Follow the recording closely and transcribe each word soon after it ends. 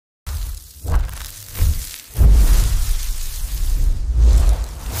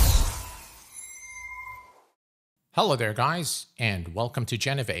Hello there, guys, and welcome to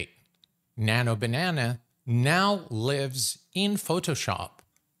Gennovate. Nano Banana now lives in Photoshop.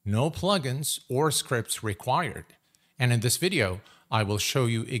 No plugins or scripts required. And in this video, I will show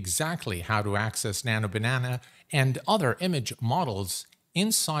you exactly how to access Nano Banana and other image models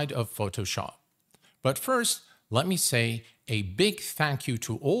inside of Photoshop. But first, let me say a big thank you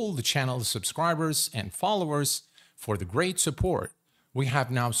to all the channel subscribers and followers for the great support. We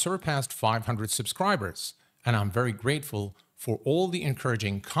have now surpassed 500 subscribers, and I'm very grateful for all the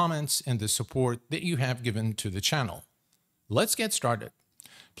encouraging comments and the support that you have given to the channel. Let's get started.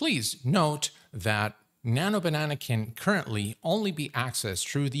 Please note that Nano Banana can currently only be accessed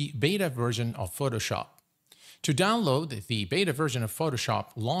through the beta version of Photoshop. To download the beta version of Photoshop,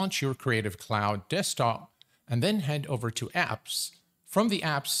 launch your Creative Cloud desktop and then head over to Apps. From the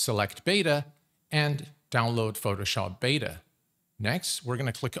Apps, select Beta and download Photoshop Beta. Next, we're going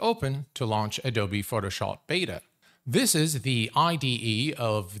to click Open to launch Adobe Photoshop Beta. This is the IDE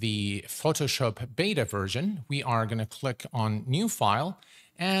of the Photoshop Beta version. We are going to click on New File,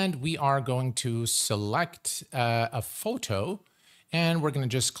 and we are going to select a photo, and we're going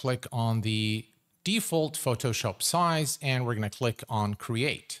to just click on the default Photoshop size, and we're going to click on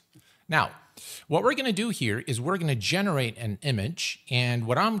Create. Now, what we're going to do here is we're going to generate an image, and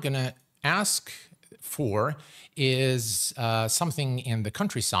what I'm going to ask for is something in the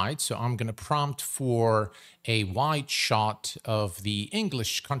countryside. So I'm going to prompt for a wide shot of the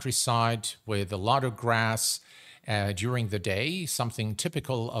English countryside with a lot of grass during the day, something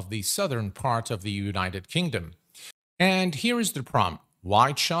typical of the southern part of the United Kingdom. And here is the prompt: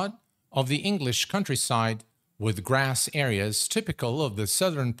 wide shot of the English countryside with grass areas typical of the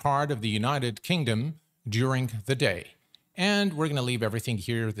southern part of the United Kingdom during the day. And we're going to leave everything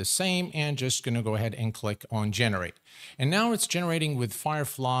here the same and just going to go ahead and click on Generate. And now it's generating with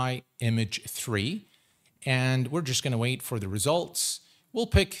Firefly Image 3. And we're just going to wait for the results. We'll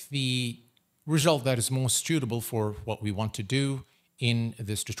pick the result that is most suitable for what we want to do in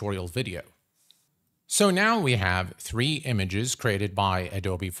this tutorial video. So now we have 3 images created by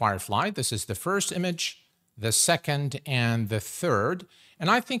Adobe Firefly. This is the first image, the second, and the third. And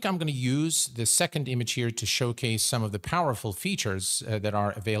I think I'm going to use the second image here to showcase some of the powerful features that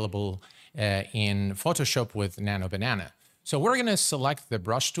are available in Photoshop with Nano Banana. So we're going to select the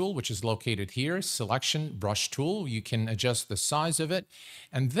brush tool, which is located here, Selection, Brush Tool. You can adjust the size of it.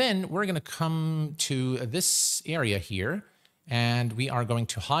 And then we're going to come to this area here, and we are going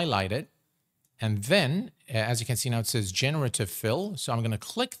to highlight it. And then, as you can see now, it says Generative Fill. So I'm going to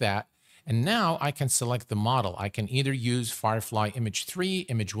click that. And now I can select the model. I can either use Firefly Image 3,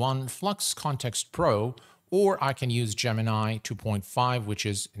 Image 1, Flux Context Pro, or I can use Gemini 2.5, which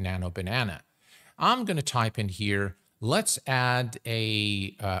is Nano Banana. I'm going to type in here, let's add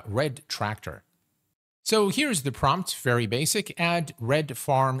a red tractor. So here's the prompt, very basic: add red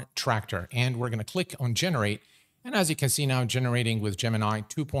farm tractor. And we're going to click on Generate. And as you can see now, generating with Gemini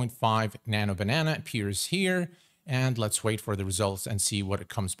 2.5 Nano Banana appears here. And let's wait for the results and see what it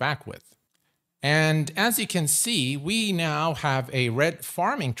comes back with. And as you can see, we now have a red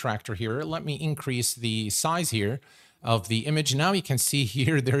farming tractor here. Let me increase the size here of the image. Now you can see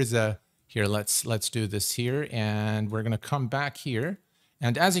here, there's a, here, let's do this here. And we're going to come back here.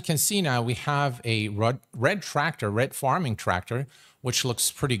 And as you can see now, we have a red tractor, red farming tractor, which looks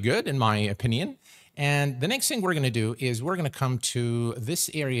pretty good in my opinion. And the next thing we're going to do is we're going to come to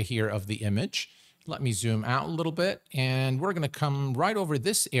this area here of the image. Let me zoom out a little bit, and we're going to come right over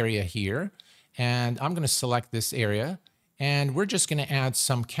this area here, and I'm going to select this area, and we're just going to add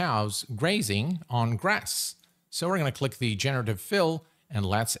some cows grazing on grass. So we're going to click the Generative Fill, and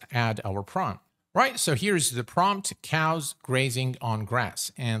let's add our prompt. Right, so here's the prompt: cows grazing on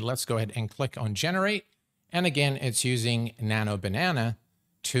grass. And let's go ahead and click on Generate. And again, it's using Nano Banana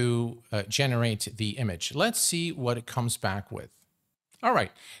to generate the image. Let's see what it comes back with. All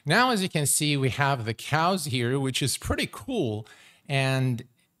right, now as you can see, we have the cows here, which is pretty cool. And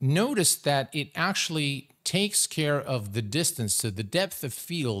notice that it actually takes care of the distance. So the depth of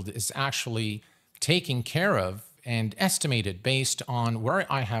field is actually taken care of and estimated based on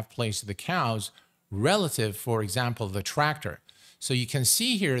where I have placed the cows relative, for example, the tractor. So you can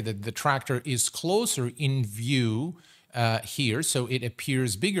see here that the tractor is closer in view here. So it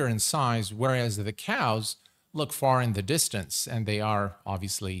appears bigger in size, whereas the cows look far in the distance, and they are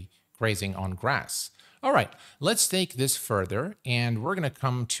obviously grazing on grass. All right, let's take this further, and we're going to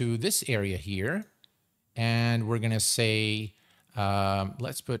come to this area here, and we're going to say,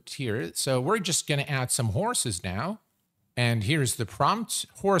 let's put here. So we're just going to add some horses now. And here's the prompt: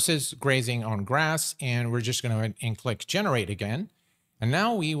 horses grazing on grass. And we're just going to go ahead and click Generate again. And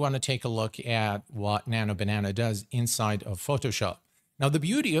now we want to take a look at what Nano Banana does inside of Photoshop. Now, the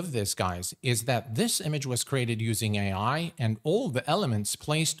beauty of this, guys, is that this image was created using AI, and all the elements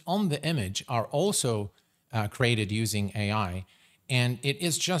placed on the image are also created using AI. And it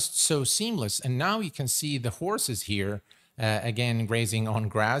is just so seamless. And now you can see the horses here, again, grazing on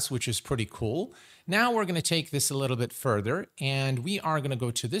grass, which is pretty cool. Now we're going to take this a little bit further, and we are going to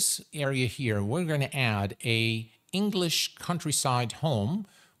go to this area here. We're going to add a English countryside home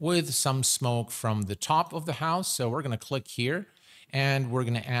with some smoke from the top of the house. So we're going to click here, and we're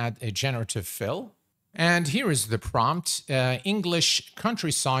going to add a generative fill. And here is the prompt, English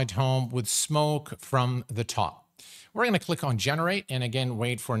countryside home with smoke from the top. We're going to click on generate, and again,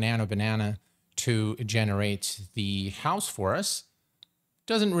 wait for Nano Banana to generate the house for us.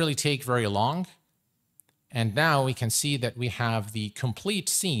 Doesn't really take very long. And now we can see that we have the complete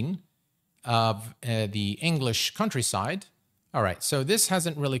scene of the English countryside. All right, so this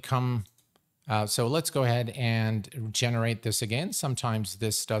hasn't really come. So let's go ahead and generate this again. Sometimes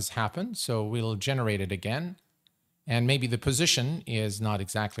this does happen, so we'll generate it again. And maybe the position is not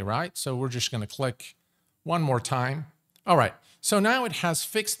exactly right, so we're just going to click one more time. All right, so now it has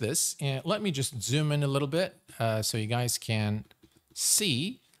fixed this. And let me just zoom in a little bit so you guys can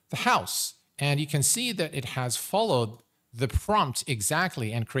see the house. And you can see that it has followed the prompt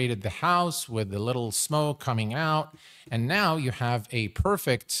exactly and created the house with the little smoke coming out. And now you have a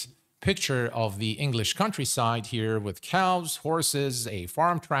perfect picture of the English countryside here with cows, horses, a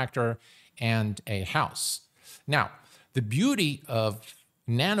farm tractor, and a house. Now, the beauty of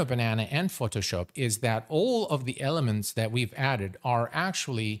Nano Banana and Photoshop is that all of the elements that we've added are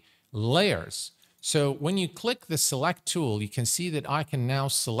actually layers. So when you click the select tool, you can see that I can now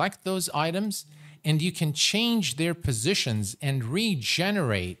select those items, and you can change their positions and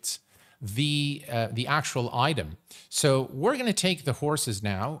regenerate the actual item. So we're going to take the horses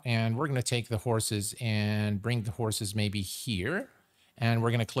now, and we're going to take the horses and bring the horses maybe here, and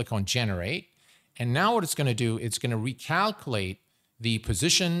we're going to click on generate. And now what it's going to do, it's going to recalculate the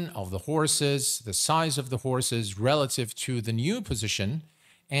position of the horses, the size of the horses relative to the new position,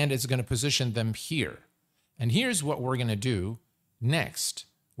 and it's going to position them here. And here's what we're going to do next.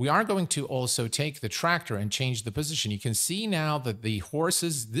 We are going to also take the tractor and change the position. You can see now that the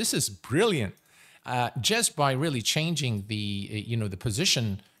horses, this is brilliant. Just by really changing the, the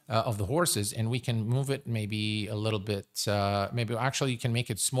position of the horses, and we can move it maybe a little bit, maybe actually you can make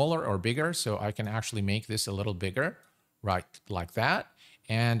it smaller or bigger. So I can actually make this a little bigger, right, like that.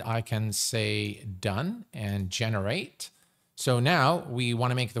 And I can say done and generate. So now we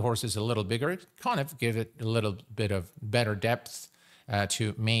want to make the horses a little bigger, kind of give it a little bit of better depth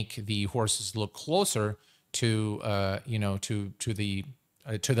to make the horses look closer to, to the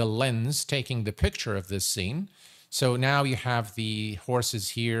lens taking the picture of this scene. So now you have the horses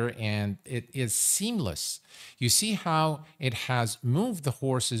here, and it is seamless. You see how it has moved the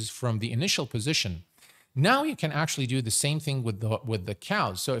horses from the initial position. Now you can actually do the same thing with the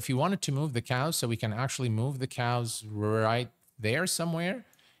cows. So if you wanted to move the cows, so we can actually move the cows right there somewhere,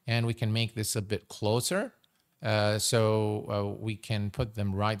 and we can make this a bit closer. So we can put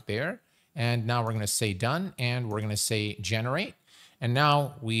them right there. And now we're going to say done, and we're going to say generate. And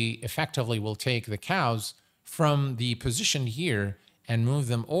now we effectively will take the cows from the position here and move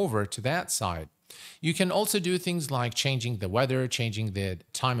them over to that side. You can also do things like changing the weather, changing the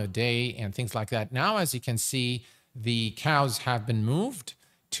time of day, and things like that. Now, as you can see, the cows have been moved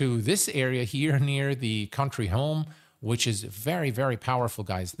to this area here near the country home, which is very, very powerful,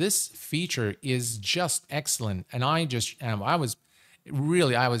 guys. This feature is just excellent. And I was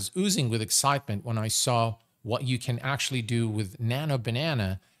oozing with excitement when I saw what you can actually do with Nano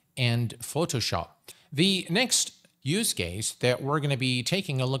Banana and Photoshop. The next use case that we're going to be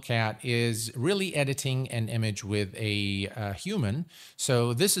taking a look at is really editing an image with a human.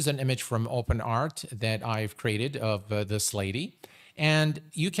 So this is an image from OpenArt that I've created of this lady. And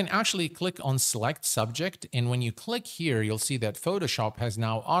you can actually click on select subject. And when you click here, you'll see that Photoshop has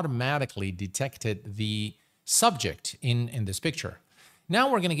now automatically detected the subject in this picture. Now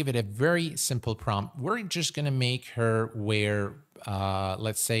we're going to give it a very simple prompt. We're just going to make her wear,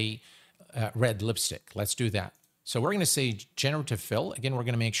 let's say, red lipstick. Let's do that. So we're going to say generative fill. Again, we're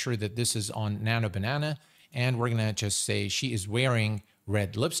going to make sure that this is on Nano Banana, and we're going to just say she is wearing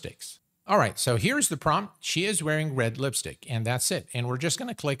red lipsticks. All right, so here's the prompt. She is wearing red lipstick, and that's it. And we're just going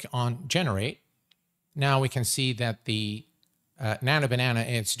to click on generate. Now we can see that the Nano Banana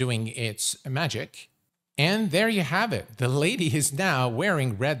is doing its magic. And there you have it. The lady is now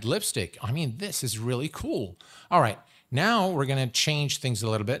wearing red lipstick. I mean, this is really cool. All right. Now we're going to change things a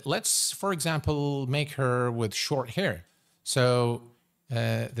little bit. Let's, for example, make her with short hair. So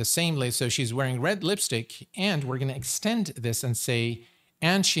the same lady. So she's wearing red lipstick, and we're going to extend this and say,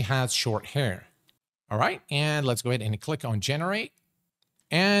 and she has short hair. All right. And let's go ahead and click on generate.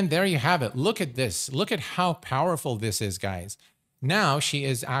 And there you have it. Look at this. Look at how powerful this is, guys. Now she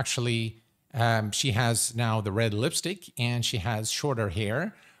is actually, she has now the red lipstick and she has shorter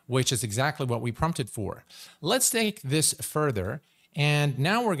hair, which is exactly what we prompted for. Let's take this further. And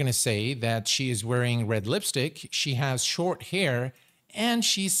now we're going to say that she is wearing red lipstick, she has short hair, and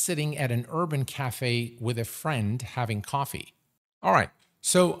she's sitting at an urban cafe with a friend having coffee. All right.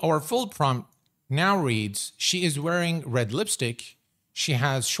 So our full prompt now reads, she is wearing red lipstick, she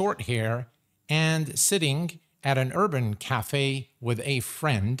has short hair, and sitting at an urban cafe with a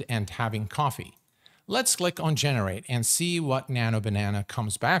friend and having coffee. Let's click on generate and see what Nano Banana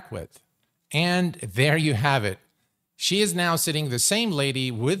comes back with. And there you have it. She is now sitting, the same lady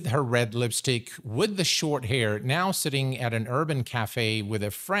with her red lipstick, with the short hair, now sitting at an urban cafe with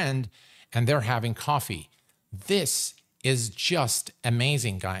a friend, and they're having coffee. This is just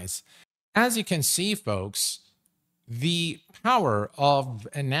amazing, guys. As you can see, folks, the power of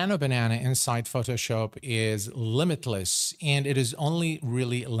a Nano Banana inside Photoshop is limitless, and it is only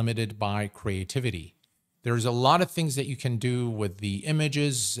really limited by creativity. There's a lot of things that you can do with the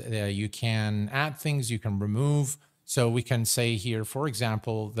images. You can add things, you can remove. So we can say here, for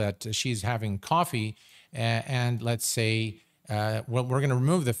example, that she's having coffee, and let's say, well, we're going to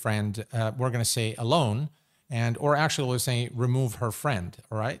remove the friend. We're going to say alone, or actually we'll say remove her friend.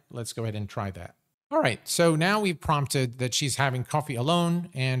 All right, let's go ahead and try that. All right, so now we've prompted that she's having coffee alone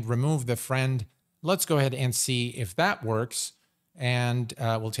and remove the friend. Let's go ahead and see if that works. And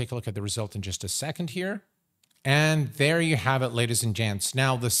we'll take a look at the result in just a second here. And there you have it, ladies and gents.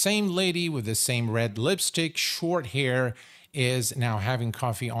 Now, the same lady with the same red lipstick, short hair, is now having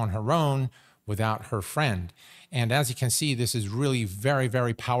coffee on her own without her friend. And as you can see, this is really very,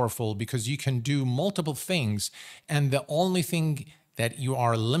 very powerful because you can do multiple things. And the only thing that you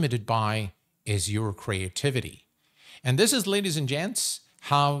are limited by is your creativity. And this is, ladies and gents,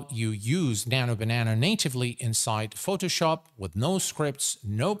 how you use Nano Banana natively inside Photoshop with no scripts,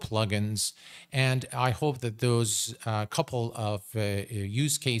 no plugins. And I hope that those couple of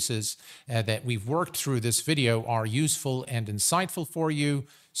use cases that we've worked through this video are useful and insightful for you.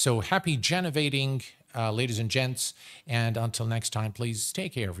 So happy Gennovating, ladies and gents. And until next time, please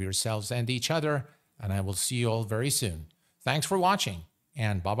take care of yourselves and each other. And I will see you all very soon. Thanks for watching,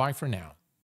 and bye-bye for now.